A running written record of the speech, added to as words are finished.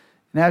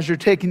And as you're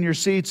taking your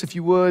seats, if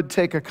you would,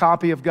 take a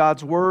copy of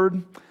God's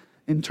Word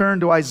and turn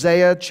to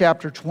Isaiah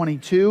chapter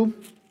 22.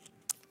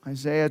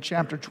 Isaiah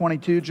chapter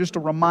 22, just a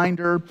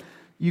reminder,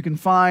 you can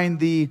find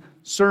the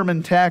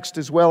sermon text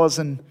as well as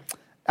an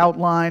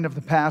outline of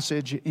the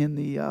passage in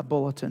the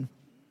bulletin.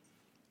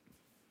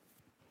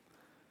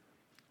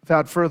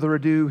 Without further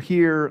ado,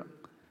 hear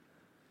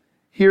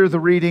the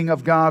reading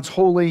of God's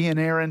holy,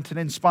 inerrant, and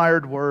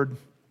inspired Word.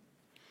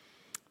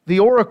 The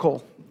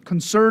oracle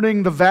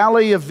concerning the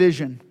valley of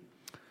vision.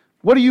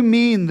 What do you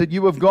mean that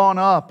you have gone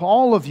up,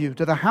 all of you,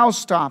 to the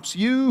housetops,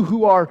 you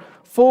who are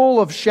full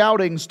of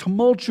shoutings,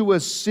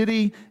 tumultuous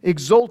city,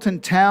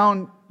 exultant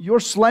town? Your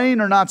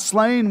slain are not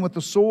slain with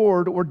the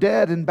sword or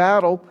dead in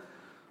battle.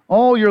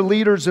 All your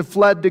leaders have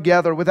fled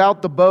together.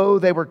 Without the bow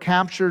they were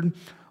captured.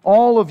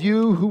 All of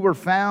you who were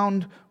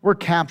found were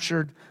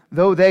captured,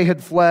 though they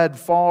had fled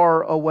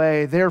far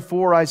away.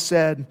 Therefore I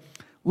said,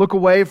 look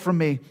away from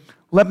me.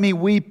 Let me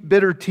weep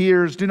bitter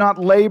tears. Do not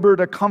labor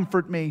to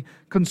comfort me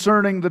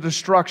concerning the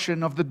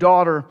destruction of the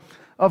daughter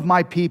of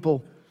my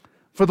people.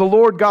 For the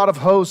Lord God of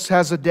hosts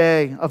has a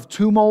day of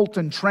tumult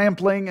and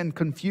trampling and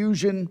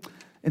confusion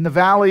in the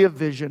valley of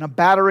vision, a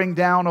battering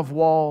down of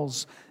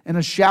walls and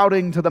a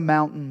shouting to the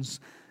mountains.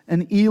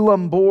 And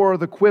Elam bore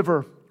the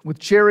quiver with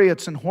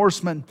chariots and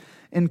horsemen,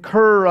 and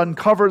Kir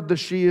uncovered the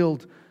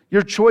shield.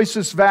 Your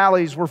choicest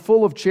valleys were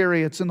full of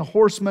chariots, and the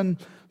horsemen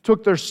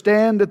took their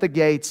stand at the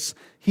gates.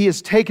 He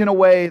has taken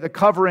away the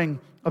covering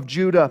of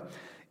Judah.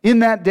 In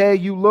that day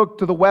you looked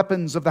to the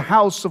weapons of the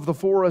house of the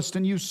forest,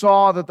 and you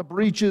saw that the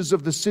breaches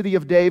of the city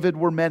of David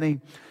were many.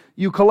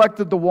 You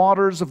collected the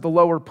waters of the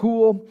lower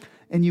pool,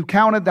 and you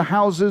counted the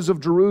houses of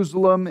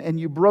Jerusalem, and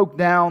you broke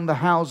down the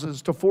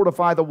houses to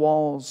fortify the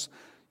walls.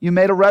 You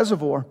made a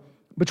reservoir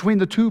between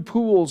the two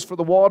pools for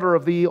the water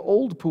of the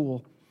old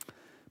pool.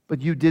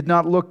 But you did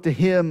not look to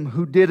him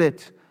who did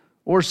it,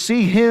 or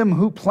see him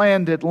who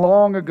planned it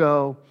long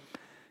ago.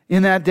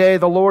 In that day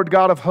the Lord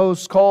God of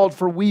hosts called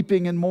for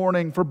weeping and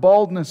mourning, for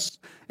baldness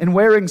and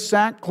wearing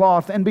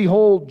sackcloth, and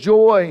behold,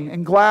 joy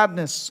and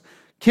gladness,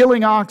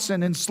 killing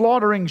oxen and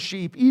slaughtering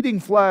sheep, eating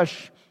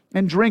flesh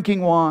and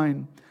drinking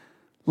wine.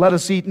 Let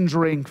us eat and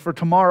drink, for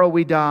tomorrow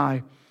we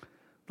die.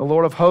 The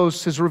Lord of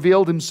hosts has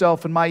revealed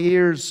himself in my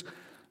ears.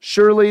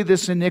 Surely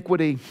this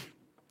iniquity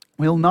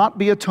will not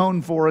be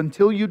atoned for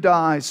until you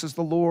die, says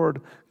the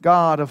Lord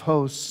God of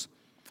hosts.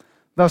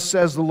 Thus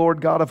says the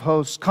Lord God of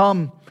hosts,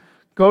 come,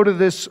 go to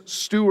this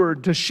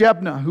steward, to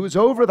Shebna, who is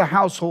over the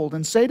household,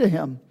 and say to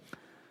him,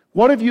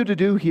 what have you to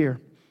do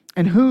here?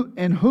 And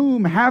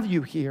whom have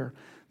you here,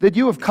 that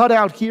you have cut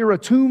out here a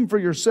tomb for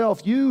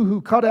yourself, you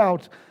who cut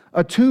out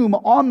a tomb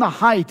on the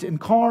height and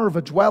carve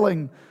a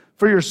dwelling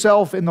for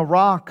yourself in the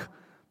rock?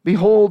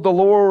 Behold, the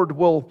Lord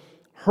will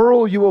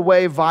hurl you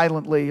away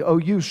violently, O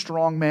you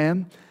strong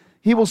man.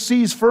 He will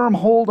seize firm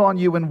hold on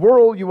you and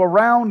whirl you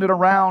around and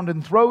around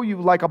and throw you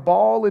like a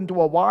ball into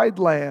a wide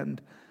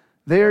land.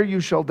 There you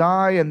shall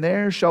die, and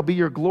there shall be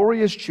your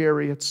glorious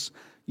chariots,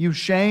 you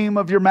shame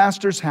of your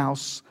master's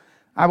house.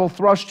 I will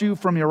thrust you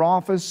from your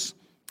office,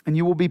 and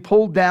you will be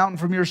pulled down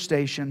from your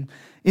station.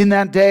 In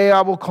that day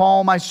I will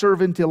call my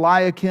servant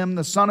Eliakim,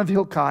 the son of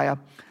Hilkiah,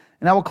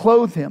 and I will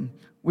clothe him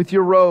with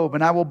your robe,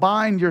 and I will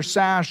bind your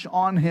sash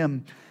on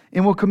him,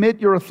 and will commit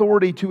your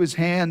authority to his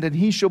hand, and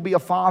he shall be a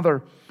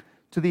father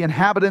to the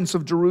inhabitants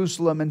of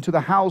Jerusalem and to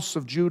the house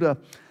of Judah.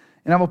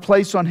 And I will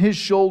place on his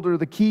shoulder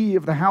the key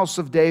of the house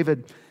of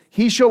David.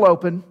 He shall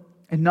open,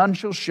 and none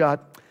shall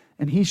shut,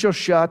 and he shall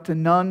shut,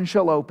 and none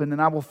shall open. And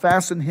I will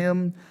fasten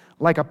him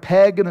like a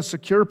peg in a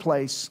secure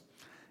place,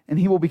 and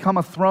he will become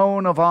a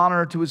throne of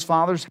honor to his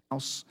father's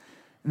house.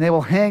 And they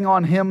will hang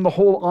on him the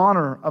whole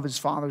honor of his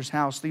father's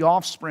house, the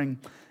offspring,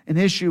 and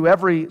issue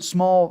every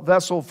small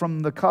vessel from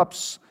the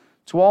cups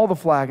to all the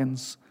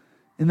flagons.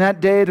 In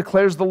that day,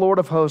 declares the Lord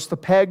of hosts, the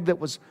peg that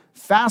was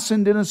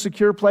fastened in a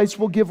secure place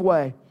will give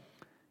way,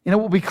 and it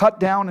will be cut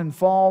down and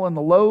fall, and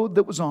the load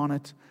that was on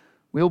it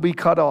will be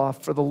cut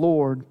off, for the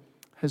Lord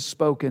has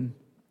spoken.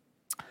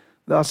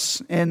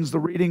 Thus ends the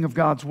reading of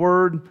God's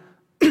word.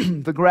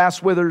 The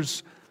grass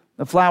withers,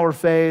 the flower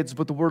fades,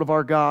 but the word of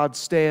our God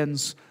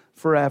stands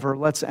forever.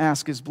 Let's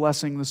ask his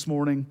blessing this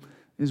morning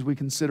as we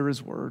consider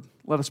his word.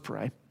 Let us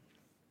pray.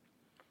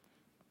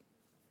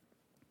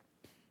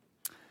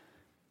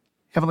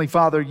 Heavenly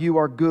Father, you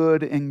are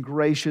good and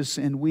gracious,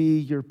 and we,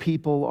 your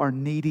people, are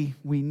needy.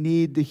 We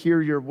need to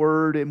hear your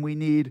word, and we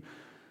need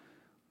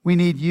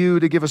you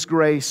to give us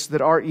grace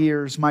that our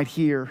ears might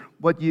hear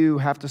what you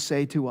have to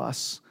say to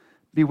us.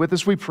 Be with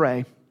us, we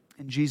pray.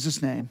 In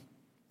Jesus' name,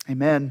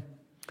 amen.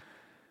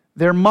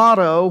 Their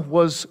motto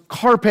was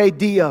Carpe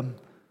Diem,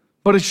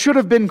 but it should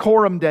have been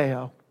Coram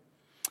Deo.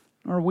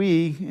 Are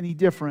we any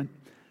different?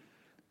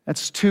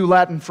 That's two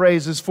Latin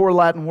phrases, four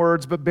Latin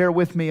words, but bear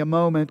with me a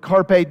moment.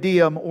 Carpe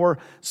diem, or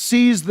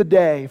seize the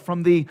day,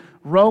 from the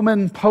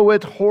Roman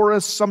poet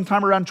Horace,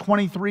 sometime around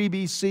 23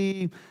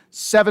 BC,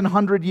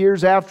 700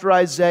 years after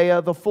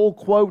Isaiah. The full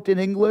quote in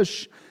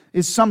English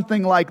is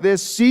something like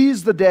this: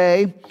 seize the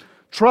day,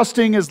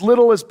 trusting as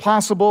little as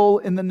possible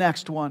in the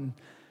next one.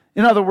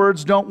 In other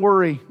words, don't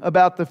worry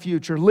about the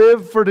future.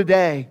 Live for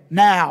today,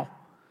 now.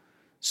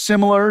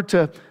 Similar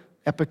to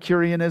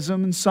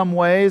Epicureanism in some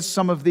ways,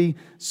 some of the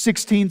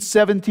 16th,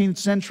 17th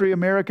century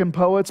American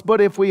poets.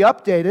 But if we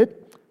update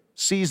it,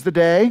 seize the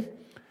day.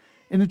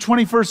 In the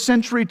 21st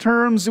century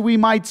terms, we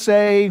might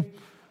say,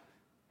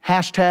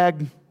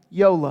 hashtag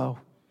YOLO.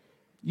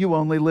 You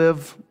only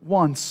live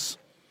once.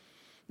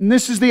 And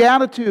this is the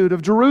attitude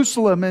of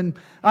Jerusalem in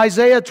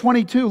Isaiah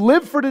 22.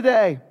 Live for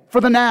today, for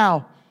the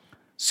now.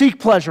 Seek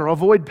pleasure,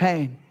 avoid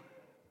pain.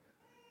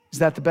 Is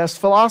that the best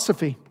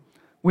philosophy?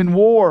 When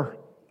war,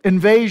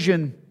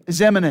 invasion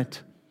is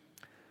imminent,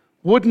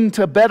 wouldn't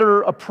a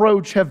better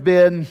approach have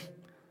been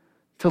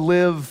to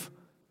live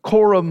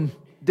coram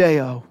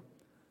Deo?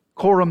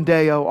 Coram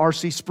Deo,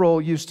 R.C.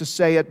 Sproul used to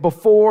say it,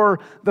 before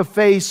the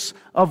face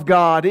of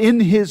God, in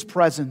His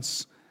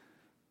presence.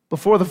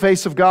 Before the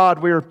face of God,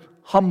 we're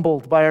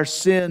humbled by our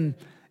sin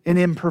and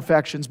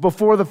imperfections.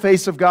 Before the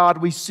face of God,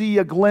 we see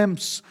a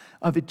glimpse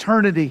of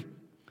eternity.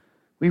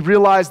 We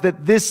realize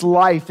that this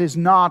life is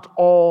not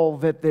all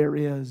that there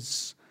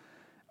is.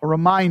 A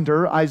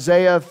reminder,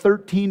 Isaiah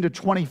 13 to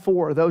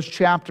 24, those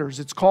chapters,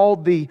 it's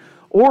called the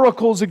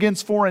Oracles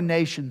Against Foreign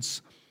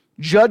Nations.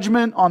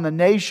 Judgment on the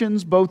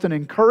nations, both an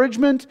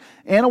encouragement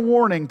and a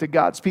warning to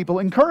God's people.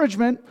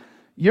 Encouragement,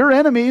 your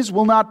enemies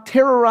will not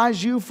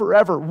terrorize you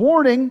forever.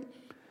 Warning,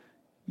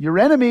 your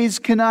enemies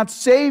cannot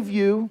save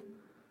you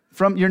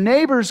from, your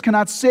neighbors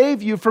cannot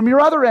save you from your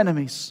other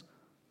enemies.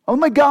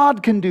 Only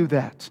God can do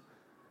that.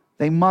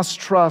 They must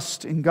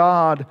trust in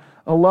God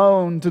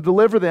alone to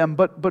deliver them.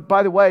 But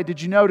by the way,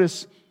 did you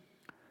notice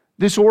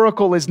this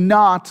oracle is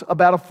not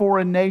about a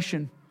foreign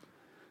nation?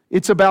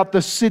 It's about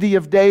the city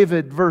of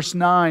David, verse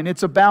 9.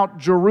 It's about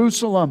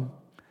Jerusalem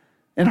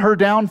and her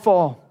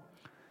downfall.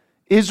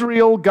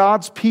 Israel,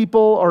 God's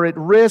people, are at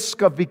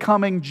risk of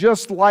becoming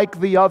just like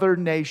the other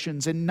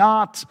nations, and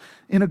not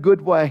in a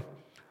good way.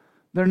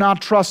 They're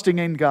not trusting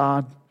in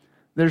God.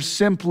 They're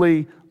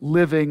simply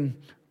living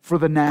for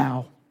the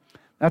now.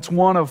 That's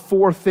one of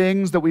four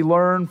things that we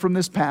learn from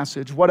this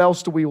passage. What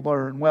else do we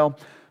learn? Well,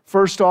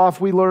 first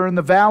off, we learn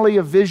the valley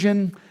of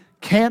vision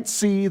can't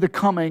see the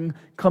coming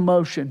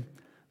commotion.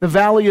 The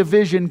valley of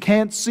vision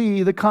can't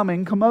see the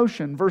coming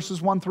commotion.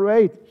 Verses 1 through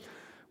 8.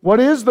 What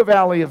is the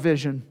valley of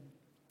vision?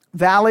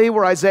 Valley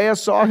where Isaiah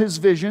saw his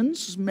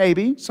visions?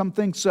 Maybe, some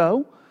think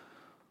so.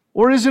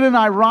 Or is it an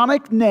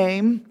ironic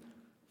name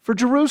for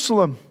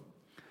Jerusalem?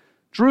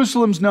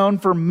 Jerusalem's known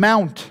for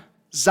Mount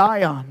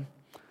Zion.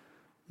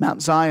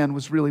 Mount Zion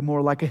was really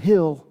more like a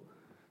hill.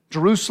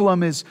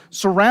 Jerusalem is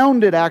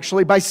surrounded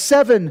actually by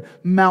 7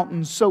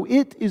 mountains, so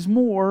it is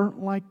more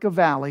like a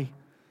valley.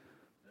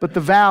 But the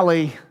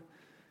valley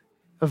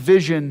of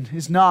vision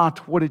is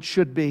not what it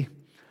should be.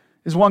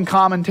 As one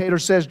commentator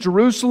says,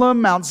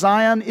 Jerusalem, Mount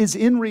Zion, is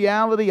in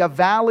reality a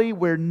valley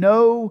where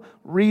no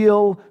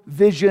real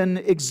vision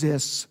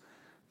exists.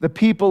 The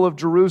people of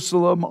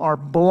Jerusalem are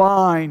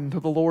blind to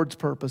the Lord's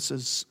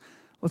purposes.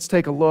 Let's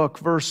take a look.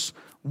 Verse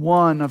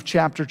 1 of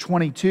chapter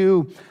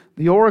 22.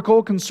 The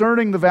oracle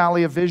concerning the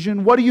valley of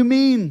vision. What do you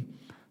mean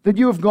that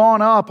you have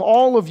gone up,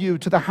 all of you,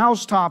 to the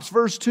housetops?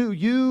 Verse 2.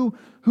 You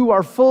who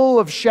are full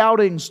of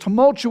shoutings,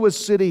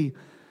 tumultuous city,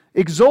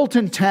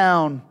 exultant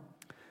town.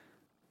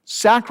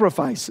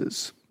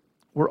 Sacrifices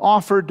were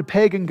offered to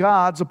pagan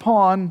gods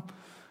upon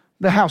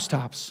the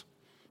housetops.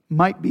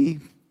 Might be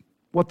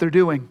what they're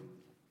doing.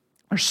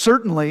 They're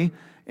certainly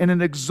in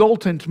an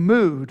exultant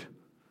mood.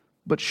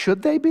 But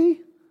should they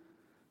be?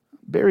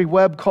 Barry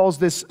Webb calls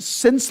this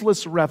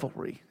senseless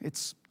revelry.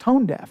 It's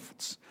tone deaf.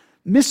 It's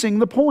missing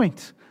the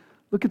point.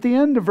 Look at the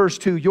end of verse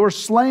 2. Your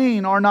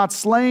slain are not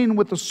slain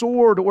with the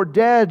sword or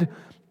dead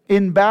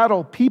in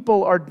battle.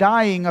 People are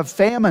dying of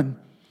famine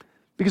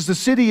because the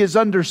city is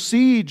under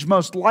siege,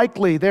 most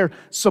likely. Their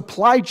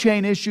supply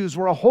chain issues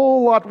were a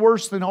whole lot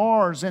worse than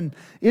ours, and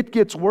it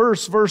gets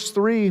worse. Verse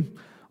 3,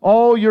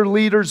 all your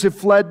leaders have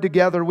fled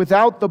together.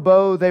 Without the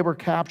bow, they were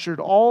captured.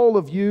 All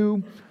of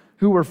you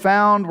who were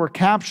found were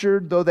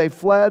captured, though they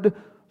fled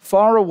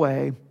far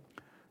away.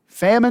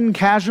 Famine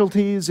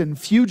casualties and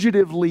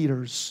fugitive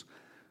leaders.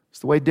 It's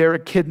the way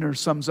Derek Kidner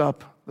sums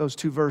up those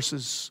two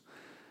verses.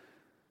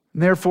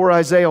 And therefore,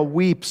 Isaiah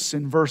weeps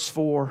in verse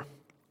 4.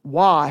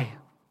 Why?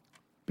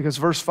 Because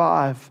verse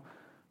 5,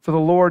 for the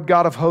Lord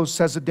God of hosts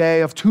has a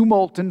day of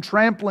tumult and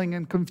trampling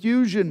and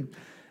confusion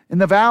in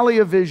the valley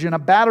of vision, a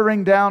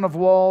battering down of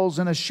walls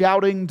and a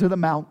shouting to the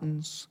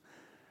mountains.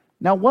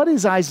 Now, what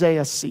is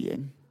Isaiah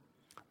seeing?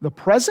 The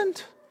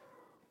present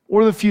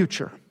or the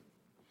future?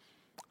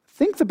 I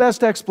think the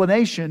best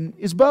explanation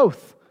is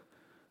both.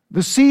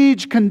 The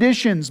siege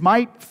conditions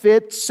might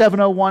fit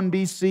 701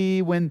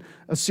 BC when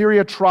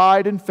Assyria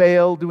tried and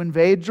failed to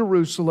invade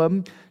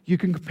Jerusalem. You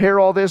can compare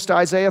all this to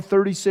Isaiah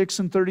 36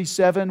 and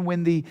 37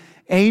 when the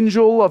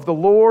angel of the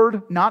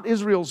Lord, not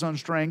Israel's own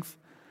strength,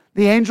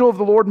 the angel of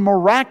the Lord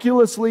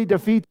miraculously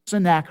defeats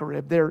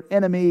Sennacherib, their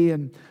enemy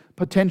and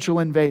potential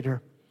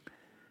invader.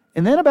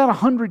 And then about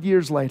 100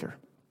 years later,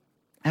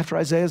 after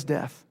Isaiah's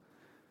death,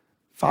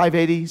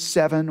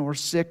 587 or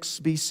 6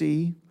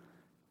 BC,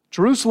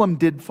 Jerusalem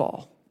did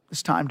fall.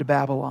 this time to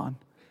Babylon.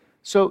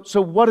 So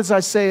what is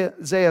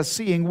Isaiah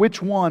seeing?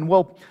 Which one?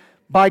 Well,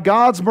 by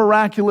God's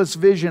miraculous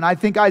vision, I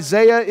think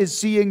Isaiah is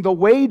seeing the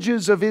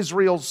wages of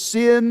Israel's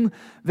sin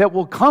that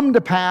will come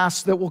to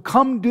pass, that will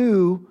come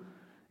due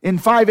in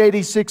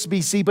 586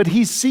 BC, but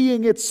he's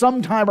seeing it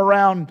sometime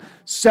around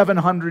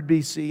 700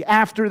 BC,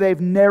 after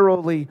they've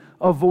narrowly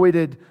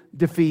avoided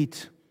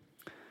defeat.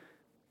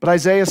 But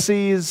Isaiah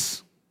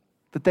sees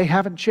that they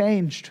haven't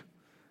changed.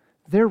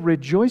 They're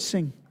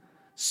rejoicing,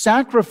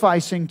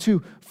 sacrificing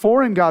to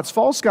foreign gods,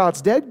 false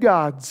gods, dead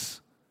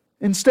gods,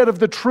 instead of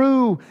the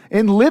true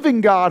and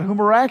living God who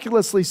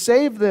miraculously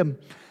saved them.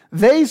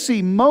 They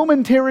see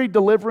momentary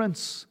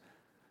deliverance.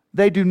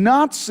 They do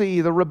not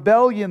see the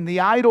rebellion,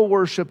 the idol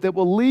worship that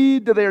will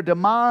lead to their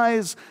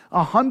demise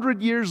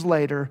 100 years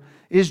later.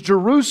 Is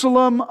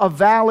Jerusalem a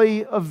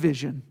valley of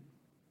vision?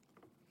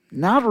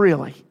 Not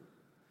really.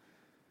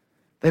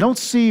 They don't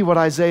see what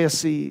Isaiah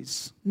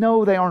sees.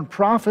 No, they aren't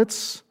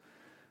prophets,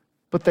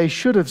 but they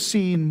should have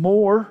seen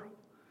more.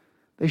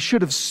 They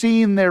should have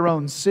seen their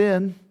own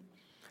sin.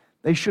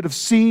 They should have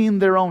seen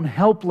their own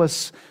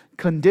helpless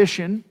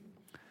condition.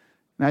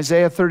 In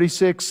Isaiah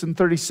 36 and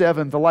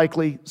 37, the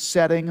likely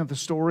setting of the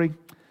story,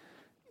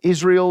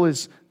 Israel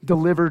is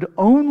delivered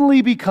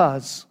only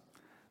because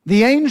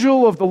the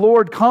angel of the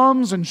Lord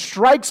comes and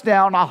strikes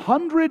down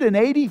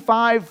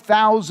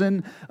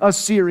 185,000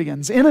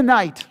 Assyrians in a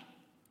night.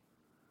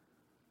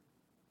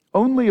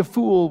 Only a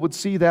fool would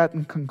see that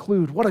and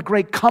conclude, what a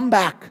great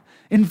comeback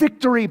in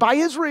victory by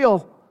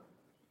Israel.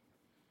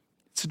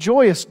 It's a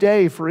joyous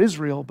day for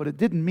Israel, but it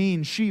didn't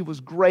mean she was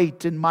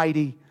great and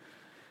mighty.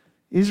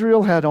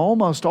 Israel had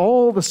almost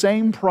all the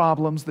same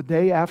problems the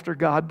day after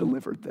God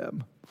delivered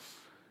them.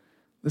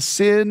 The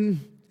sin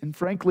and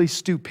frankly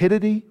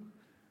stupidity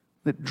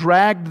that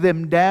dragged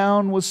them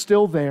down was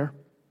still there.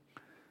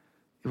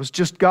 It was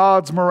just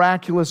God's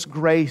miraculous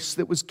grace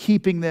that was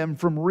keeping them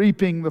from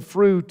reaping the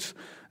fruit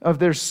of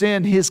their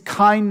sin. His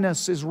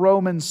kindness, as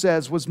Romans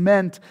says, was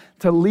meant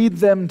to lead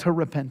them to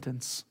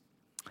repentance.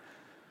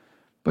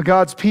 But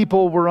God's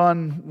people were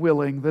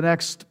unwilling. The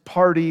next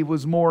party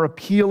was more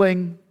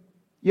appealing.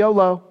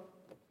 YOLO.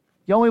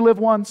 You only live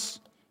once.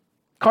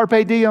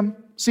 Carpe diem.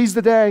 Seize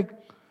the day.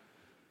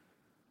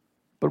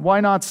 But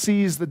why not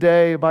seize the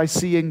day by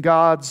seeing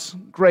God's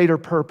greater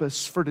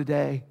purpose for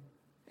today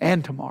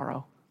and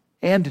tomorrow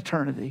and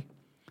eternity?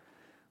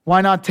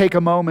 Why not take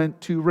a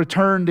moment to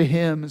return to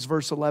Him, as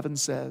verse 11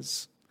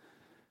 says?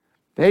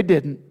 They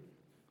didn't.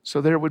 So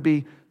there would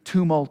be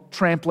tumult,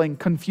 trampling,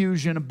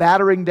 confusion, a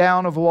battering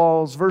down of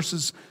walls.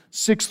 Verses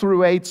 6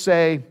 through 8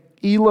 say,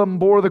 Elam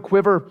bore the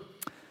quiver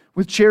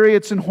with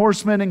chariots and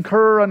horsemen, and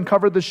Kir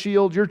uncovered the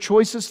shield. Your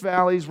choicest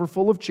valleys were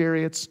full of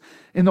chariots,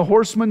 and the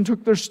horsemen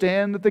took their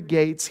stand at the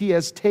gates. He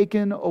has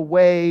taken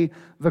away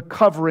the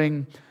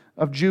covering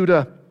of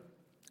Judah.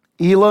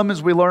 Elam,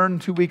 as we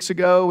learned 2 weeks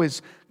ago,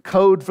 is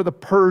code for the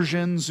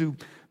Persians who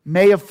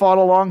may have fought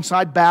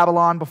alongside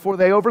Babylon before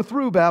they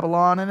overthrew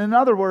Babylon. And in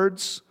other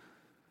words,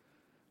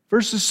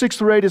 verses 6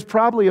 through 8 is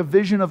probably a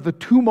vision of the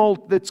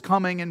tumult that's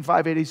coming in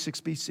 586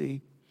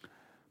 BC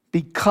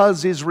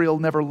because Israel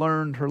never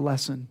learned her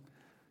lesson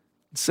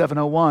in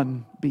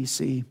 701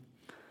 BC.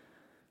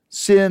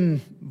 Sin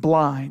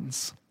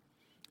blinds.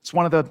 It's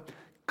one of the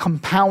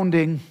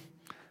compounding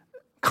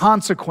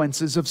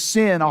consequences of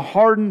sin, a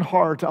hardened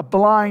heart, a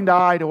blind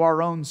eye to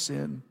our own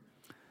sin.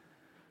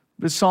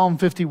 As Psalm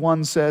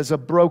 51 says, a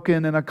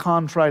broken and a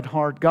contrite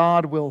heart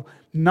God will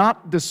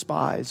not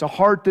despise. A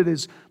heart that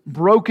is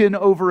broken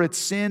over its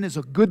sin is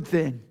a good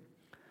thing.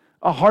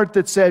 A heart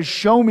that says,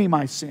 show me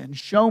my sin.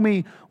 Show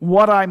me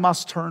what I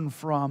must turn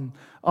from.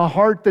 A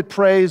heart that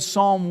prays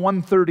Psalm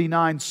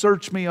 139,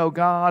 search me, O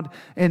God,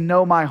 and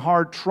know my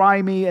heart.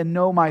 Try me and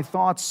know my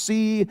thoughts.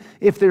 See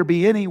if there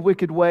be any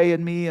wicked way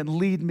in me, and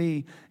lead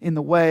me in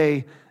the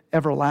way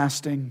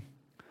everlasting.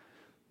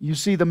 You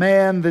see, the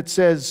man that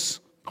says,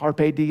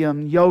 Carpe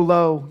diem,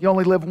 YOLO, you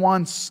only live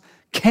once,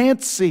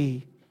 can't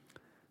see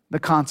the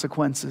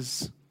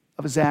consequences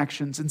of his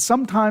actions, and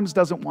sometimes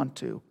doesn't want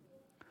to.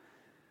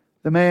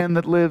 The man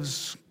that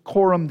lives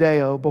coram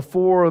Deo,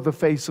 before the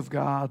face of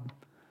God,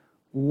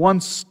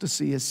 wants to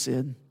see his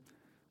sin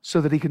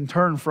so that he can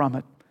turn from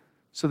it,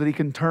 so that he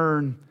can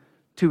turn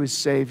to his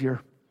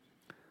Savior.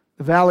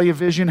 The valley of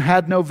vision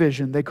had no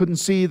vision. They couldn't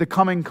see the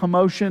coming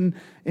commotion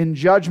in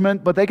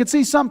judgment, but they could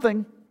see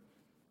something,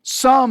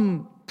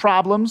 some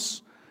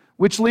problems,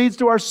 which leads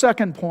to our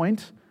second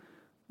point.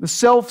 The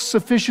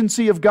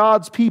self-sufficiency of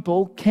God's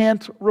people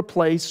can't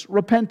replace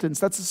repentance.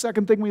 That's the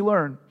second thing we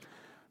learn.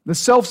 The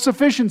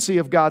self-sufficiency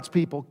of God's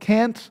people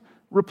can't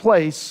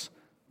replace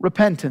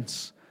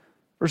repentance.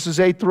 Verses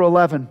 8 through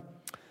 11.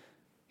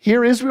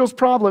 Here, Israel's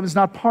problem is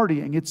not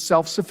partying, it's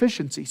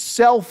self-sufficiency,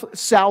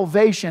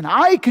 self-salvation.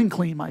 I can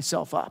clean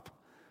myself up.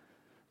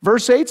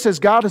 Verse 8 says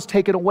God has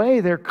taken away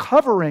their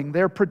covering,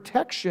 their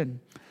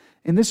protection.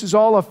 And this is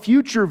all a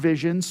future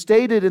vision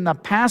stated in the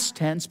past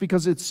tense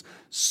because it's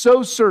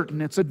so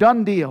certain. It's a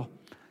done deal.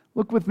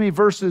 Look with me,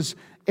 verses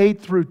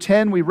 8 through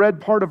 10. We read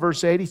part of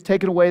verse 8. He's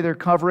taken away their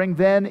covering.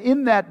 Then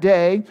in that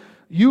day,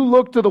 you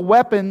looked to the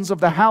weapons of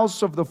the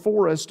house of the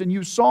forest, and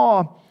you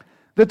saw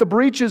that the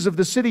breaches of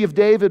the city of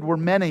David were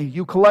many.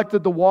 You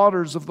collected the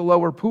waters of the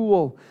lower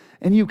pool,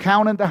 and you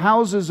counted the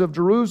houses of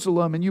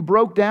Jerusalem, and you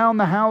broke down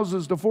the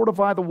houses to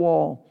fortify the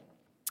wall.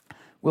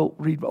 We'll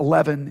read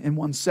 11 in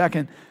 1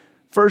 second.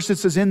 First it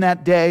says, in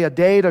that day, a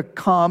day to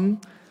come,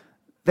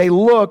 they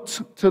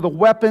looked to the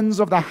weapons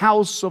of the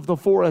house of the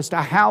forest,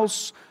 a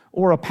house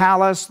or a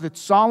palace that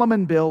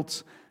Solomon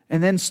built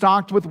and then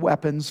stocked with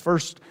weapons. 1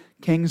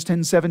 Kings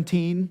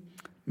 10:17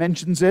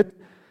 mentions it.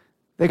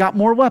 They got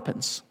more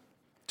weapons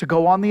to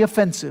go on the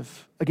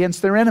offensive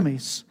against their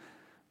enemies.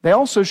 They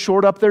also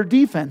shored up their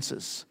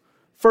defenses.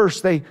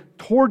 First, they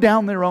tore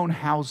down their own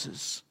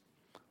houses.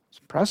 It's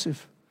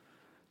impressive.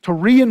 To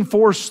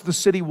reinforce the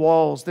city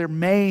walls, their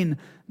main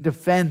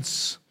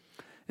defense.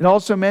 It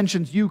also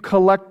mentions you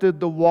collected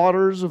the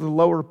waters of the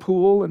lower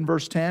pool in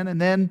verse 10,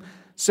 and then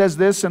says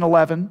this in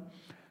 11,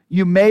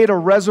 you made a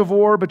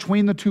reservoir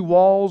between the two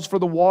walls for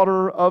the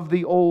water of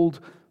the old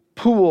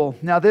pool.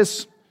 Now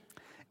this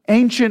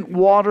ancient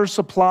water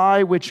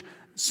supply, which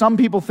some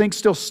people think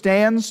still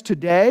stands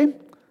today,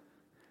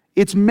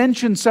 it's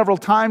mentioned several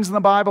times in the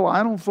Bible.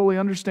 I don't fully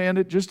understand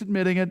it, just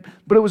admitting it.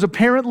 But it was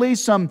apparently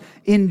some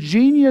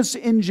ingenious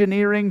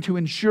engineering to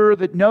ensure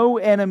that no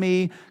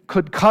enemy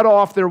could cut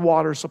off their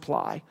water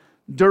supply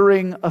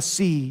during a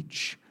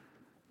siege.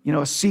 You know,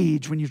 a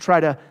siege, when you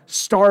try to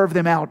starve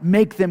them out,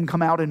 make them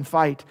come out and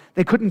fight.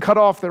 They couldn't cut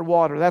off their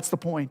water. That's the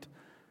point.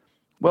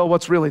 Well,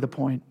 what's really the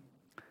point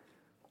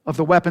of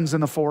the weapons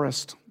in the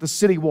forest, the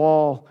city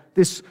wall,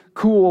 this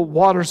cool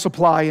water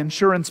supply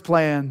insurance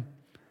plan?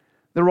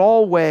 They're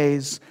all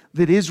ways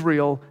that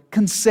Israel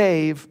can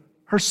save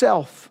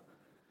herself,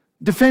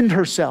 defend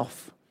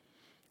herself.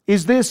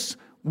 Is this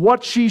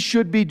what she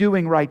should be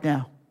doing right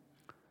now?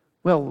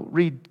 Well,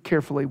 read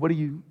carefully. What do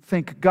you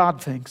think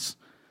God thinks?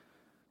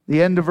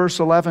 The end of verse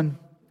 11.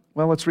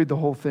 Well, let's read the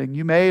whole thing.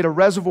 You made a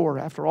reservoir,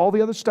 after all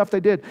the other stuff they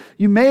did.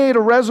 You made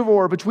a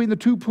reservoir between the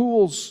two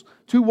pools,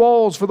 two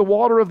walls for the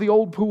water of the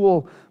old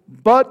pool,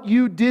 but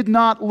you did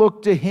not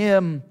look to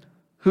him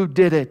who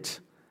did it,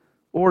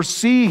 or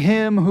see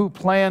him who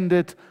planned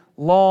it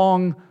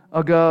long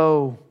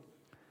ago.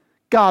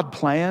 God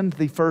planned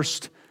the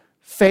first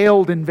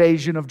failed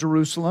invasion of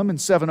Jerusalem in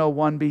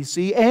 701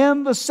 BC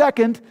and the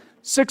second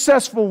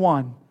successful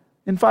one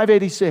in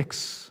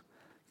 586.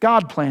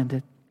 God planned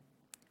it,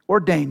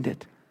 ordained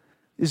it.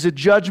 Is a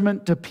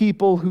judgment to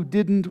people who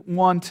didn't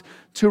want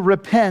to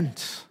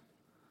repent.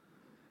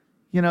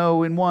 You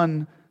know, in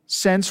one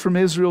sense, from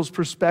Israel's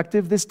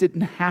perspective, this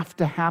didn't have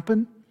to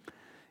happen.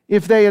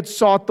 If they had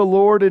sought the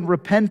Lord and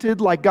repented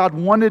like God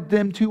wanted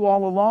them to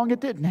all along, it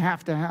didn't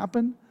have to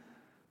happen.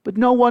 But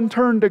no one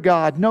turned to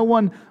God. No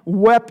one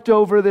wept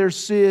over their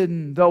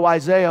sin, though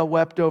Isaiah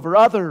wept over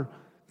other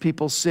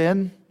people's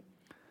sin.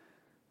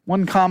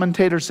 One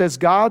commentator says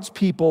God's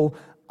people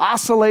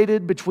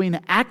oscillated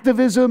between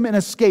activism and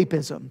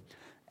escapism.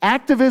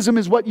 Activism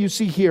is what you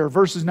see here,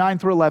 verses 9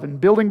 through 11,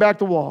 building back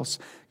the walls,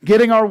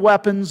 getting our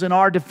weapons and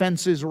our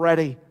defenses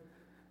ready.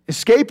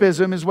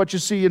 Escapism is what you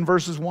see in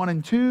verses 1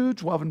 and 2,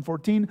 12 and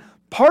 14,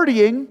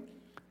 partying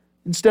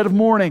instead of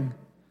mourning,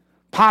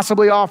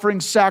 possibly offering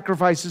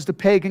sacrifices to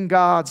pagan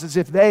gods as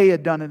if they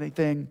had done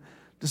anything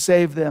to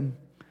save them.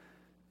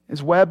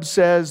 As Webb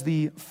says,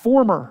 the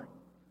former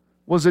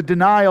was a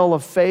denial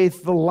of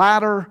faith, the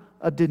latter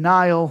a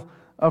denial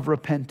of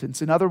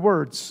repentance. In other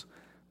words,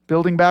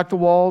 building back the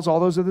walls, all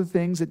those other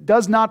things, it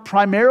does not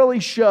primarily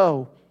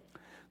show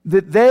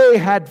that they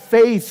had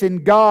faith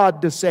in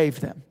God to save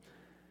them.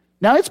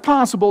 Now, it's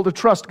possible to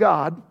trust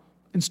God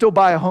and still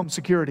buy a home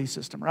security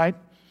system, right?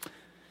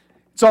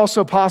 It's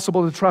also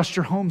possible to trust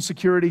your home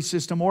security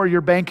system or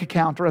your bank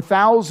account or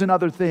 1,000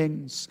 other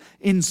things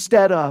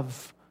instead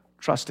of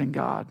trusting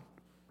God,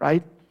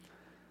 right?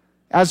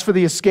 As for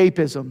the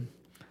escapism,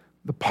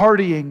 the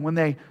partying when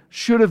they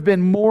should have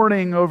been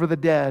mourning over the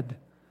dead,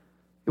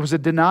 it was a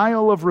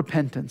denial of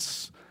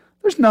repentance.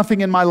 There's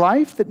nothing in my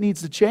life that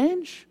needs to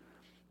change.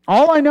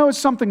 All I know is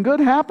something good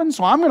happened,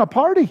 so I'm going to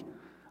party.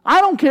 I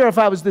don't care if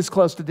I was this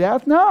close to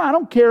death. No, I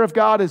don't care if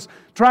God is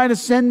trying to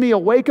send me a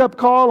wake-up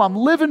call. I'm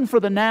living for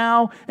the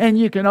now, and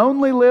you can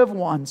only live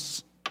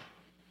once.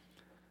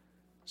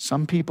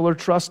 Some people are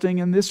trusting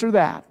in this or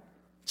that,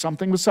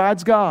 something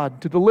besides God,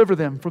 to deliver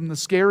them from the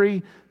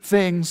scary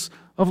things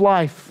of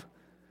life.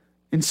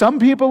 And some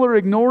people are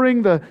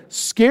ignoring the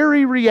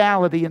scary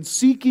reality and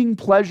seeking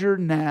pleasure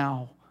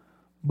now.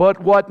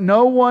 But what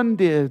no one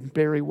did,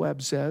 Barry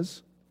Webb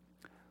says,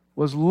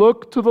 was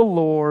look to the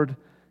Lord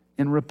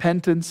in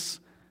repentance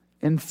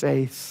and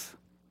faith.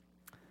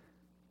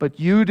 But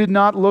you did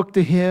not look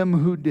to him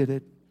who did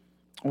it,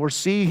 or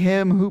see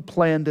him who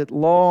planned it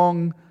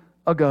long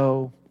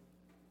ago.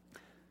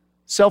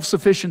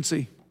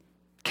 Self-sufficiency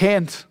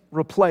can't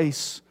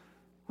replace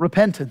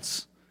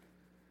repentance.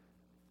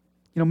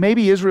 You know,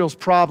 maybe Israel's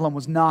problem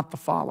was not the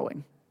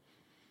following: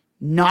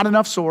 not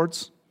enough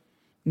swords,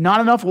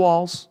 not enough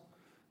walls,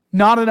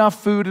 not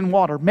enough food and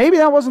water. Maybe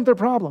that wasn't their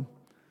problem.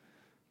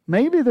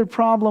 Maybe their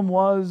problem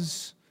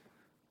was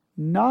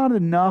not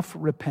enough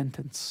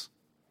repentance.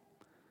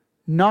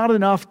 not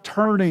enough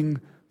turning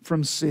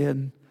from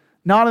sin,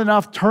 not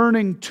enough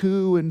turning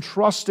to and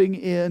trusting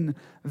in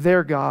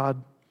their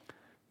God.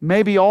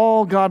 Maybe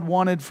all God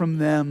wanted from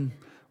them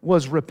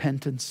was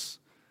repentance.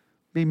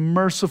 Be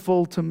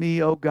merciful to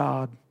me, O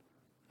God,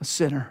 a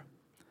sinner.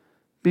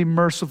 Be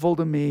merciful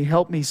to me.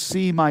 Help me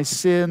see my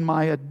sin,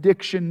 my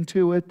addiction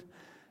to it.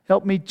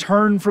 Help me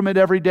turn from it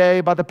every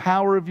day by the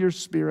power of your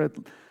Spirit.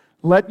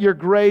 Let your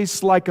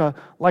grace, like a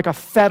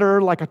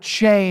fetter, like a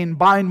chain,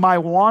 bind my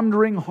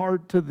wandering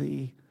heart to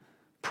thee.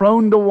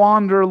 Prone to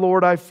wander,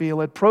 Lord, I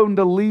feel it. Prone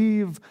to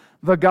leave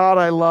the God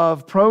I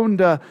love. Prone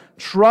to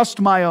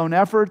trust my own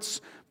efforts.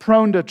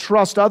 Prone to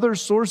trust other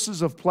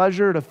sources of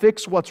pleasure to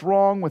fix what's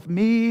wrong with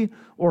me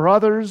or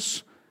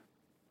others.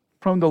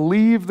 Prone to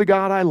leave the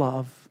God I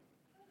love.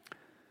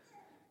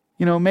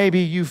 Maybe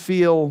you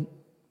feel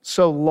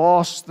so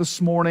lost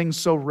this morning,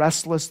 so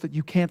restless that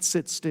you can't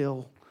sit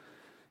still.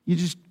 You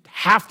just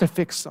have to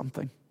fix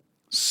something.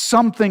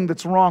 Something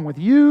that's wrong with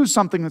you,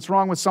 something that's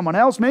wrong with someone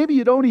else. Maybe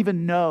you don't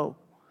even know.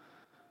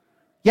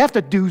 You have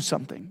to do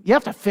something. You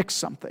have to fix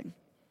something.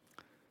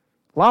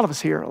 A lot of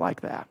us here are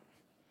like that.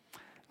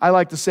 I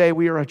like to say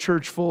we are a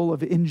church full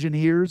of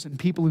engineers and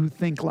people who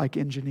think like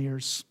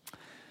engineers.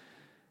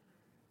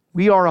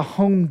 We are a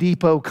Home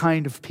Depot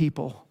kind of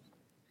people.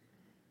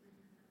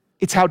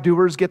 It's how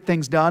doers get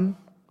things done.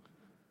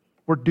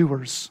 We're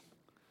doers.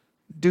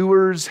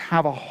 Doers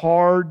have a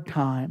hard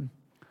time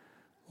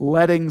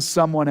letting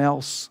someone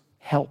else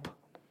help.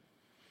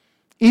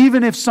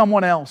 Even if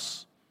someone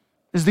else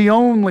is the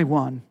only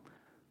one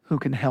who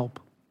can help.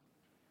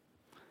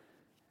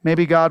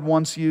 Maybe God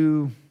wants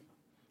you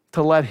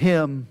to let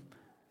Him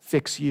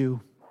fix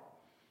you,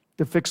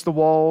 to fix the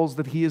walls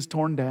that He has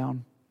torn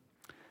down.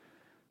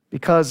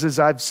 Because, as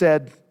I've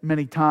said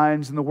many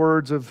times in the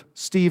words of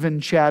Stephen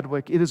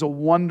Chadwick, it is a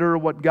wonder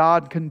what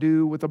God can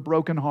do with a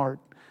broken heart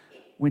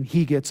when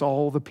He gets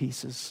all the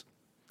pieces.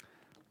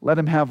 Let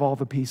Him have all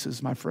the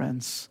pieces, my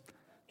friends.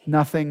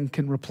 Nothing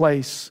can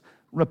replace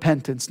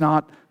repentance,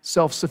 not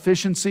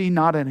self-sufficiency,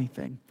 not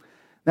anything.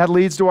 That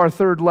leads to our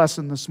third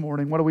lesson this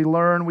morning. What do we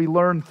learn? We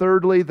learn,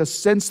 thirdly, the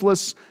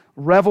senseless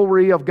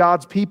revelry of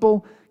God's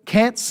people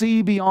can't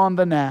see beyond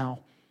the now.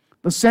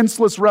 The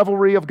senseless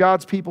revelry of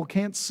God's people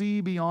can't see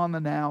beyond the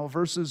now.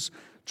 Verses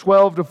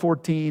 12 to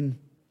 14.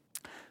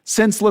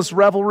 Senseless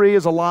revelry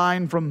is a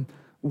line from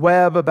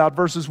Webb about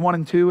verses 1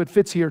 and 2. It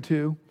fits here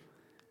too.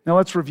 Now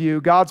let's review.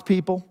 God's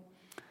people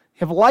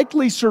have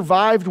likely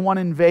survived one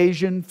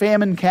invasion,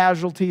 famine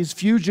casualties,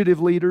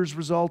 fugitive leaders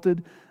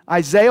resulted.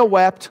 Isaiah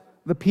wept,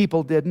 the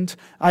people didn't.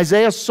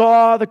 Isaiah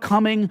saw the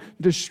coming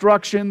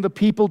destruction, the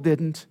people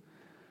didn't.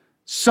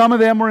 Some of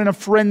them were in a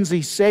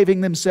frenzy,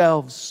 saving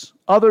themselves.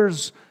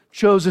 Others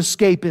chose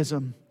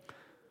escapism.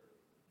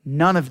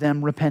 None of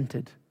them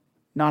repented.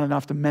 Not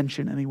enough to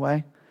mention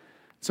anyway.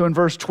 So in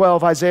verse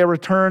 12, Isaiah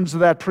returns to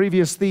that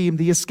previous theme,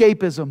 the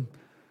escapism.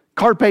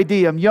 Carpe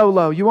diem,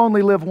 YOLO, you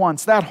only live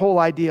once. That whole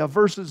idea.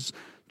 Verses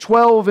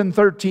 12 and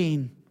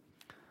 13.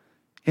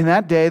 In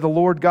that day, the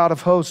Lord God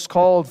of hosts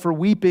called for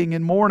weeping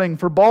and mourning,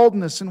 for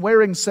baldness and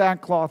wearing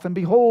sackcloth. And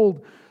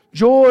behold,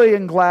 joy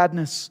and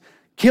gladness,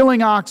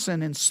 killing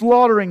oxen and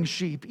slaughtering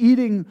sheep,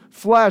 eating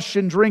flesh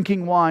and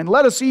drinking wine.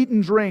 Let us eat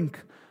and drink,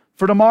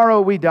 for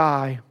tomorrow we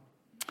die.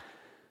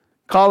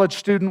 College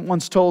student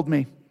once told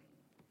me,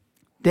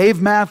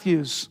 Dave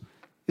Matthews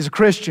is a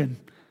Christian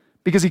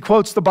because he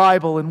quotes the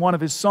Bible in one of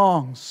his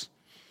songs.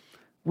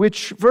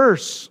 Which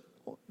verse?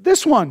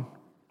 This one.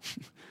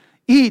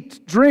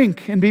 Eat,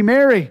 drink, and be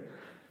merry,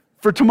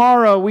 for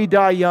tomorrow we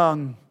die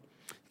young.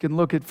 You can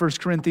look at 1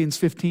 Corinthians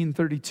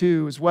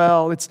 15:32 as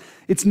well.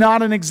 It's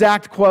not an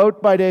exact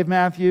quote by Dave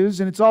Matthews,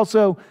 and it's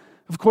also,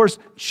 of course,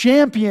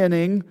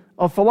 championing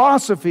a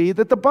philosophy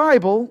that the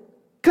Bible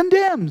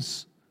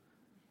condemns.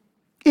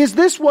 Is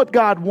this what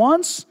God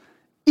wants?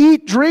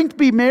 Eat, drink,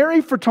 be merry,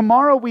 for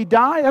tomorrow we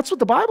die? That's what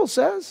the Bible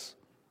says.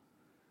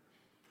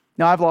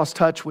 Now, I've lost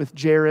touch with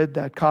Jared,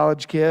 that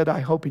college kid.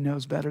 I hope he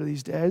knows better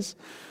these days.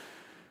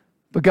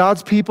 But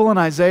God's people in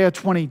Isaiah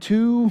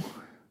 22,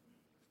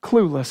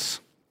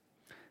 clueless.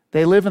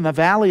 They live in the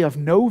valley of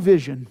no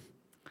vision,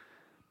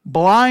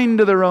 blind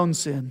to their own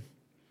sin,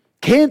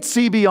 can't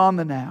see beyond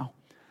the now.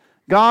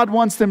 God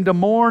wants them to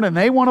mourn and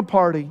they want to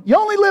party. You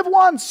only live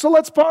once, so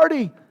let's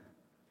party.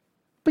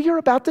 But you're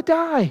about to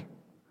die.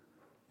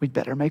 We'd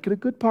better make it a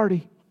good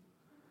party.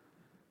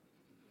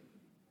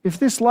 If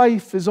this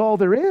life is all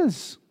there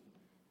is,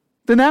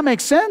 then that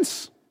makes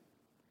sense.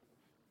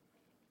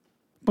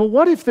 But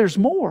what if there's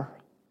more?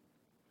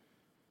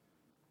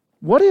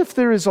 What if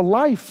there is a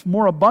life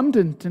more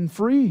abundant and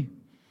free?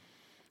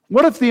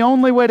 What if the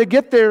only way to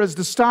get there is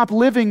to stop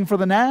living for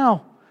the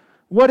now?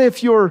 What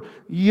if your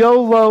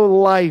YOLO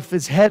life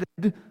is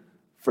headed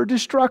for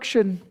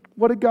destruction?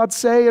 What did God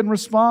say in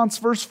response?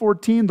 Verse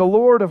 14, the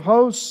Lord of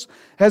hosts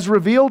has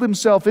revealed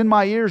Himself in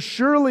my ears.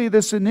 Surely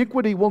this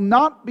iniquity will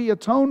not be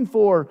atoned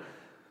for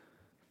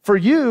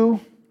you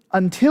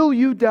until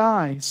you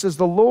die, says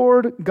the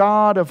Lord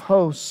God of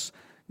hosts.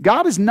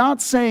 God is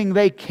not saying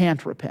they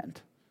can't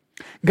repent.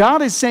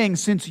 God is saying,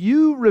 since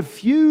you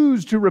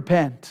refuse to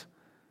repent,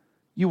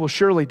 you will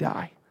surely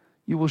die.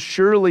 You will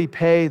surely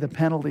pay the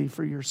penalty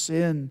for your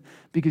sin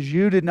because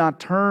you did not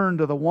turn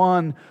to the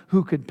one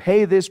who could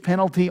pay this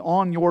penalty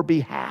on your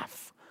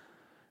behalf.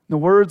 In the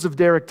words of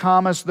Derek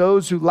Thomas,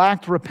 those who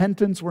lacked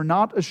repentance were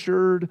not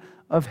assured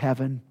of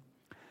heaven.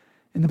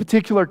 And the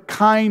particular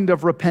kind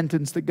of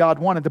repentance that God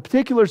wanted, the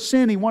particular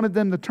sin He wanted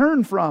them to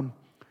turn from,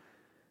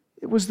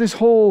 it was this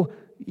whole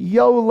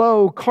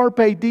YOLO,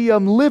 carpe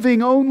diem,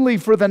 living only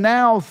for the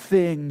now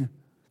thing.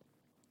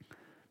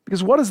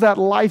 Because what does that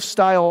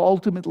lifestyle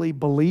ultimately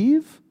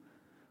believe?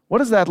 What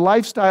does that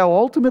lifestyle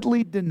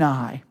ultimately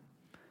deny?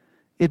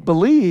 It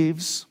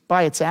believes,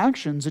 by its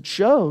actions, it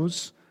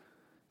shows,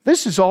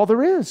 this is all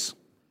there is.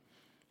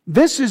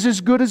 This is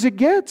as good as it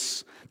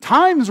gets.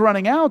 Time's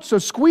running out, so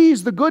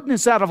squeeze the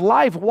goodness out of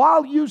life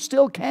while you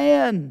still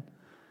can.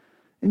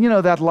 And you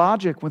know that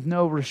logic with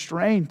no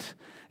restraint,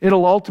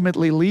 it'll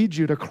ultimately lead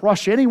you to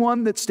crush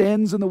anyone that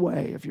stands in the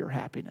way of your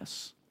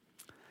happiness.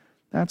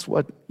 That's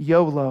what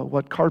YOLO,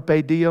 what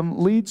carpe diem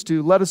leads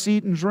to. Let us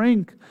eat and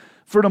drink,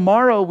 for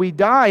tomorrow we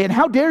die. And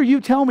how dare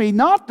you tell me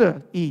not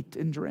to eat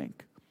and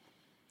drink?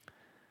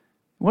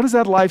 What does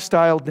that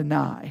lifestyle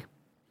deny?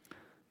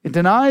 It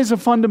denies a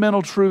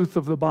fundamental truth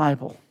of the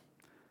Bible.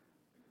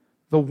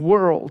 The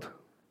world,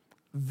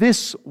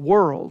 this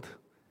world,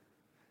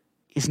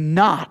 is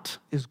not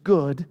as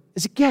good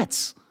as it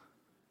gets.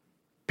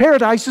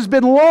 Paradise has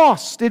been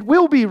lost. It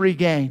will be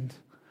regained.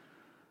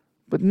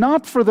 But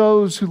not for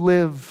those who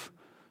live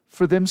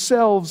for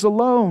themselves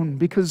alone,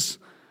 because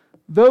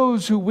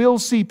those who will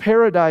see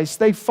paradise,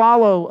 they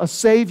follow a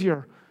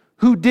Savior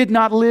who did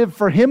not live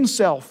for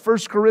Himself. 1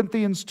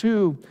 Corinthians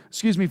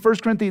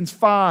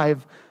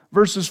 5,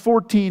 verses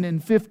 14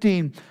 and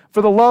 15.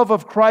 For the love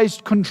of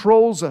Christ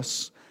controls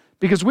us,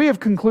 because we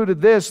have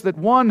concluded this, that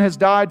one has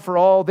died for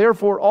all,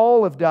 therefore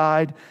all have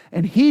died,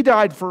 and He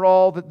died for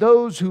all, that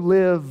those who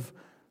live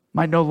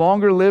might no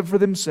longer live for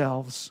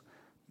themselves,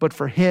 but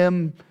for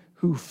Him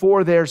who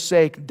for their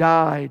sake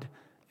died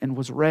and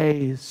was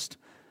raised.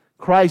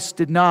 Christ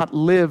did not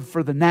live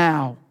for the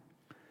now.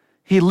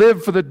 He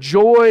lived for the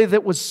joy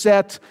that was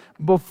set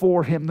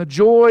before Him, the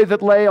joy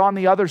that lay on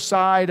the other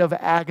side of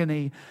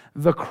agony.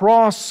 The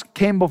cross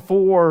came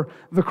before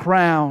the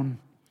crown.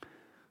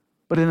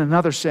 But in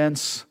another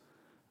sense,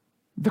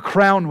 the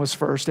crown was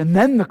first, and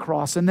then the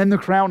cross, and then the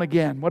crown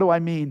again. What do I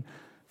mean?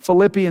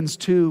 Philippians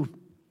 2,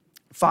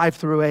 5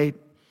 through 8.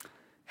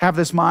 Have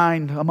this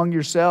mind among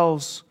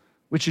yourselves,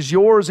 which is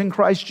yours in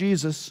Christ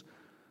Jesus,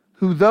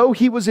 who though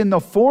He was in the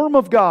form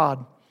of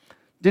God,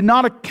 did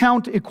not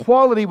account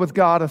equality with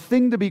God a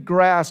thing to be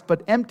grasped,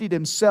 but emptied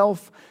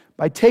Himself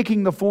by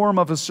taking the form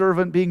of a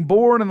servant, being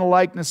born in the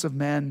likeness of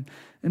men,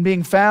 and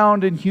being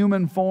found in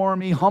human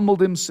form, He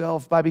humbled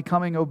Himself by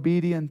becoming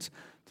obedient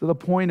to the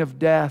point of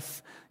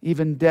death,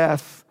 even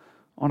death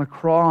on a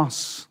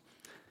cross.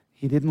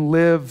 He didn't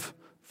live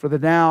for the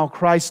now.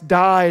 Christ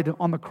died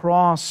on the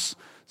cross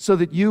so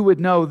that you would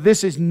know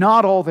this is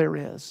not all there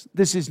is.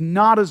 This is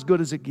not as good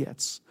as it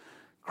gets.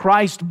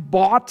 Christ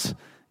bought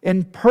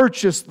and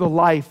purchased the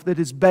life that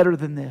is better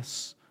than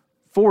this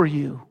for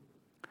you.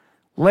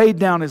 Laid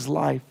down His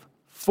life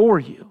for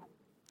you.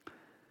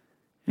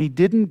 And He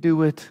didn't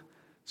do it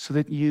so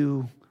that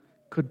you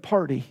could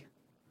party.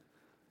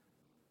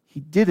 He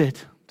did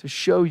it to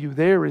show you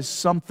there is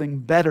something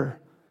better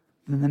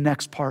than the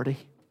next party.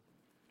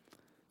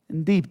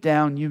 And deep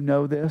down you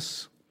know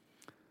this.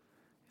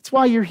 It's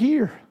why you're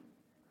here.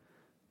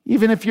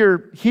 Even if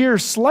you're here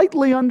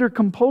slightly under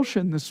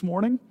compulsion this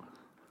morning,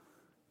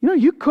 you know,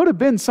 you could have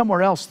been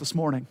somewhere else this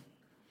morning.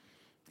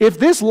 If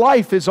this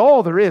life is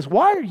all there is,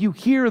 why are you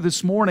here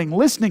this morning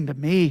listening to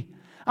me?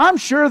 I'm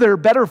sure there are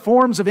better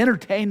forms of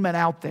entertainment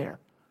out there.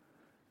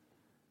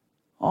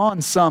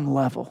 On some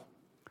level,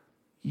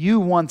 you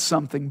want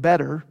something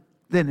better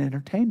than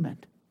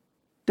entertainment,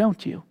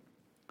 don't you?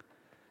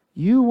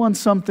 You want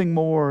something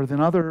more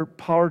than other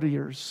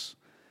partiers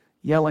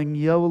yelling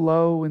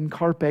YOLO and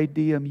carpe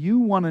diem. You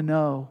want to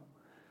know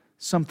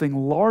something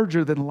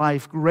larger than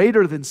life,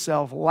 greater than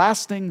self,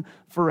 lasting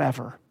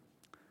forever.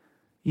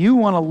 You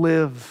want to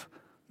live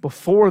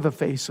before the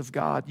face of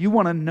God. You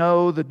want to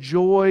know the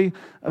joy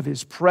of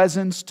His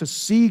presence, to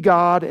see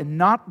God and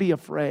not be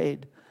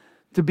afraid,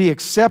 to be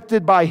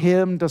accepted by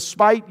Him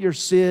despite your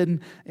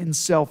sin and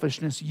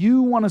selfishness.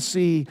 You want to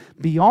see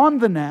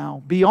beyond the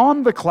now,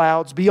 beyond the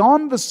clouds,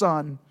 beyond the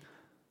sun.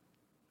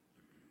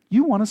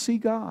 You want to see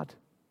God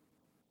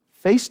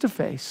face to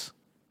face.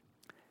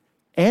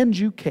 And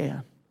you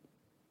can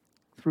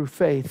through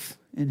faith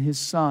in His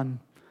Son,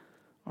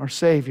 our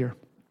Savior.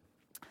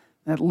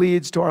 That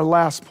leads to our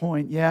last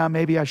point. Yeah,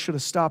 maybe I should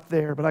have stopped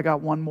there, but I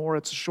got one more.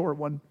 It's a short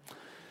one.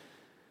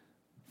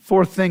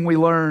 Fourth thing we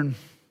learn,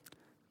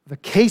 the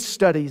case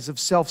studies of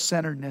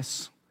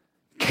self-centeredness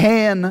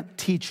can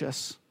teach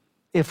us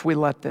if we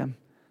let them.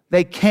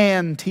 They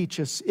can teach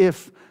us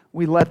if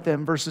we let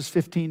them. Verses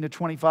 15 to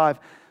 25.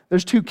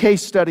 There's two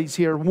case studies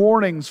here,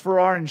 warnings for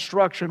our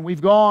instruction.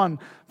 We've gone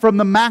from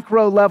the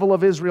macro level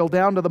of Israel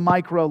down to the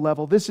micro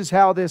level. This is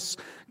how this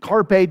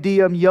carpe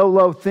diem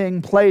YOLO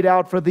thing played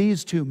out for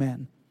these two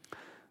men.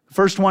 The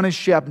first one is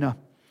Shebna,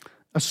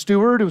 a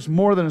steward who was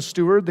more than a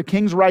steward, the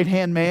king's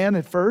right-hand man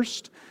at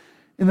first.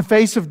 In the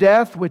face of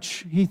death,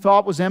 which he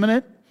thought was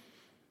imminent,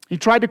 he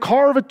tried to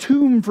carve a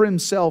tomb for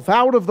himself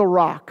out of the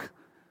rock.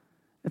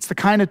 It's the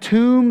kind of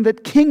tomb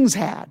that kings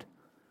had.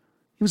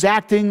 He was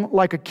acting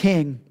like a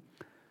king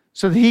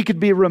so that he could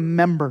be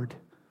remembered,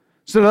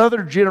 so that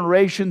other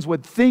generations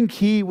would think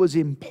he was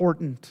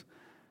important.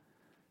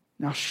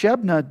 Now,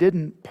 Shebna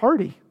didn't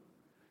party.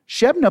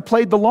 Shebna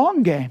played the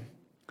long game,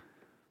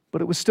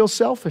 but it was still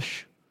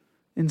selfish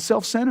and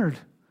self-centered.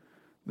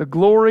 The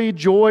glory,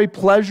 joy,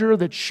 pleasure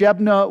that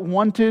Shebna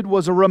wanted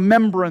was a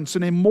remembrance,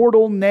 an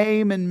immortal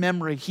name and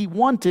memory. He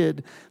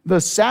wanted the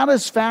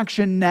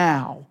satisfaction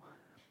now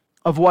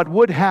of what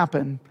would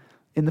happen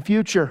in the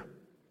future.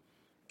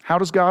 How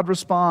does God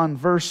respond?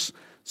 Verse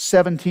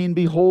 17,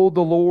 "Behold,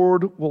 the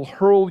Lord will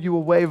hurl you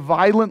away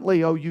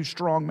violently, O you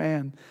strong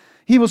man.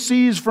 He will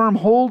seize firm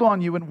hold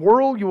on you and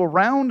whirl you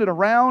around and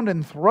around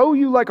and throw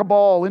you like a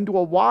ball into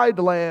a wide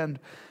land.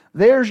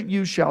 There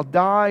you shall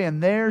die,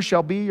 and there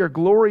shall be your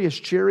glorious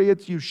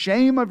chariots, you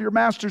shame of your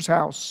master's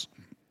house.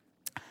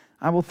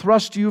 I will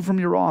thrust you from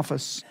your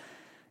office.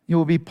 You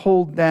will be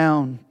pulled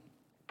down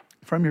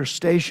from your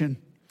station."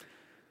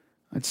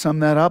 I'd sum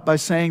that up by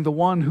saying the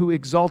one who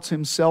exalts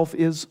himself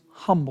is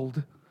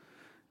humbled.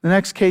 The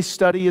next case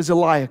study is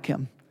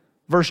Eliakim.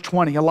 Verse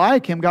 20.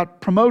 Eliakim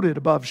got promoted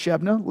above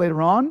Shebna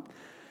later on.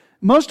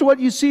 Most of what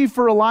you see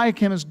for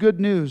Eliakim is good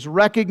news.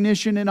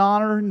 Recognition and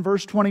honor in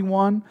verse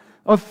 21.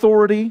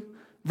 Authority.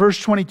 Verse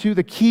 22,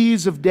 the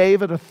keys of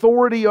David,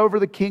 authority over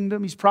the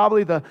kingdom. He's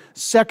probably the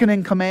second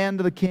in command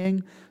to the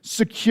king.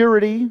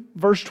 Security.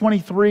 Verse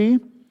 23.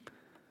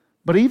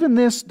 But even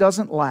this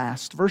doesn't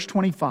last. Verse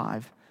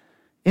 25.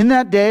 "In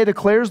that day,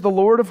 declares the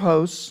Lord of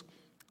hosts,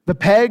 the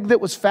peg that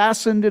was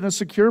fastened in a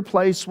secure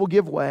place will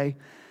give way,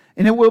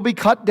 and it will be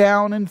cut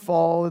down and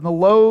fall, and the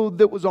load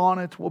that was on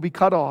it will be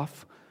cut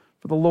off,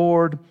 for the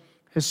Lord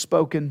has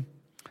spoken."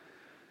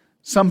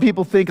 Some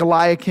people think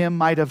Eliakim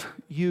might have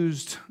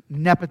used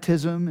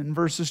nepotism in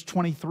verses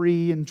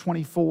 23 and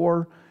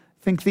 24.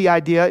 I think the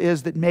idea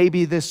is that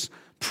maybe this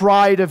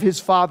pride of his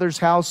father's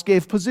house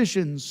gave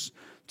positions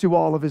to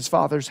all of his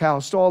father's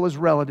house, to all his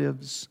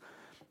relatives.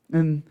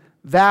 And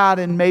that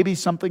and maybe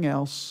something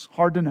else,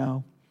 hard to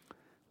know,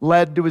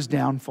 led to his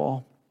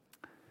downfall.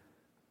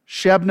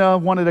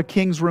 Shebna wanted a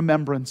king's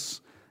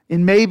remembrance.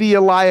 And maybe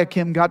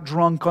Eliakim got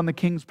drunk on the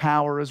king's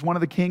power as one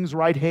of the king's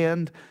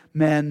right-hand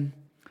men.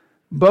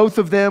 Both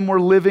of them were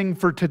living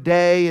for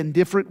today in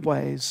different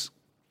ways.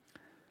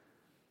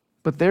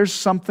 But there's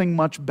something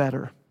much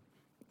better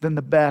than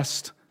the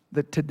best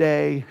that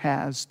today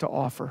has to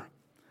offer.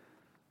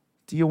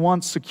 Do you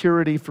want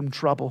security from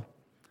trouble?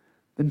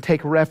 Then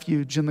take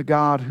refuge in the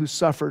God who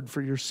suffered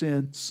for your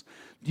sins.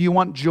 Do you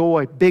want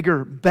joy,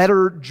 bigger,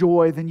 better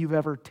joy than you've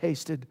ever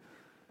tasted?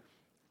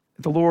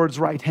 At the Lord's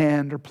right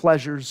hand are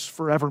pleasures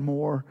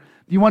forevermore.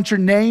 Do you want your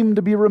name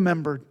to be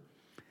remembered?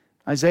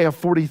 Isaiah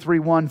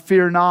 43:1,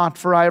 "Fear not,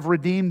 for I have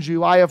redeemed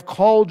you. I have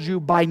called you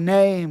by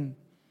name.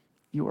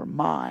 You are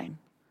mine."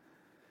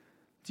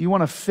 Do you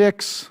want to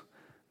fix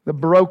the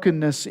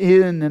brokenness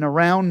in and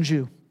around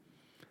you?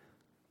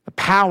 The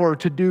power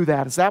to do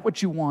that. Is that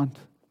what you want?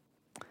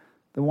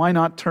 Then why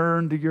not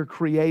turn to your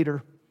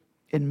Creator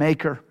and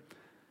Maker?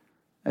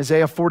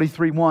 Isaiah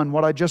 43:1,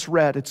 what I just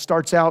read, it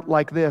starts out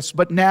like this.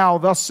 "But now,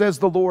 thus says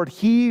the Lord,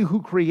 He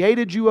who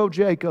created you, O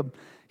Jacob,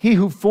 He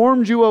who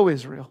formed you, O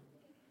Israel."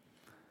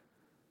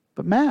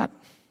 But Matt,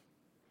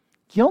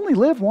 you only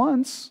live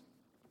once.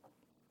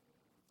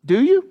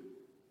 Do you?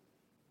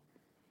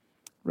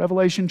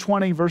 Revelation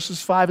 20,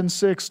 verses 5 and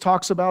 6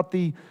 talks about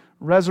the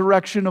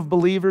resurrection of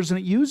believers, and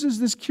it uses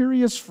this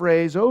curious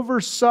phrase,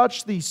 "Over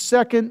such the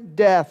second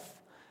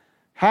death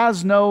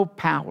has no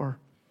power."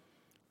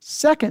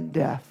 Second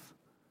death,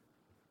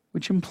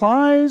 which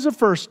implies a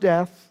first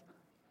death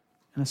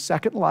and a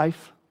second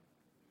life,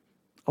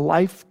 a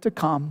life to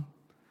come,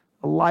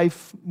 a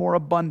life more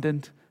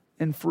abundant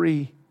and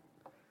free.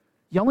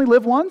 You only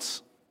live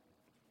once?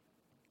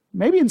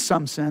 Maybe in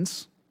some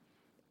sense.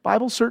 The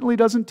Bible certainly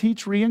doesn't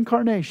teach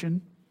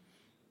reincarnation.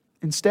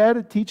 Instead,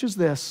 it teaches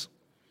this.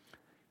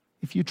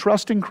 If you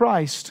trust in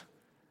Christ,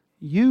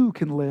 you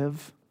can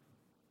live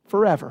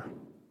forever.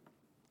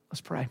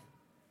 Let's pray.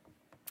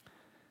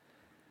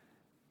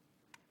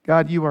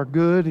 God, you are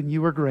good and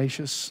you are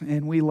gracious,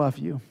 and we love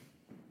you.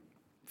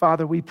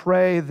 Father, we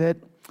pray that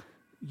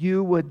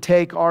you would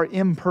take our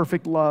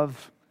imperfect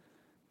love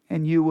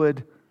and you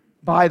would,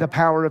 by the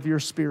power of your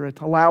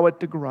Spirit, allow it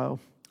to grow.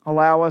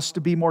 Allow us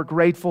to be more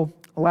grateful.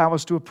 Allow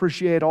us to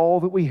appreciate all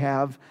that we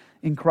have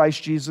in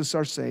Christ Jesus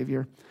our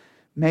Savior.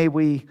 May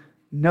we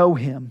know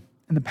Him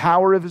in the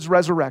power of His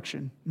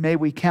resurrection. May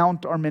we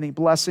count our many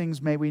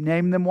blessings. May we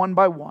name them one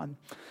by one.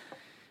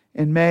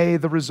 And may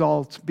the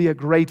result be a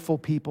grateful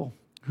people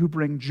who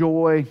bring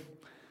joy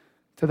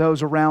to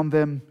those around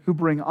them, who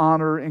bring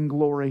honor and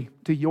glory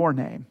to your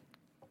name.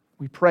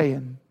 We pray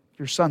in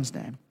your Son's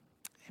name.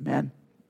 Amen.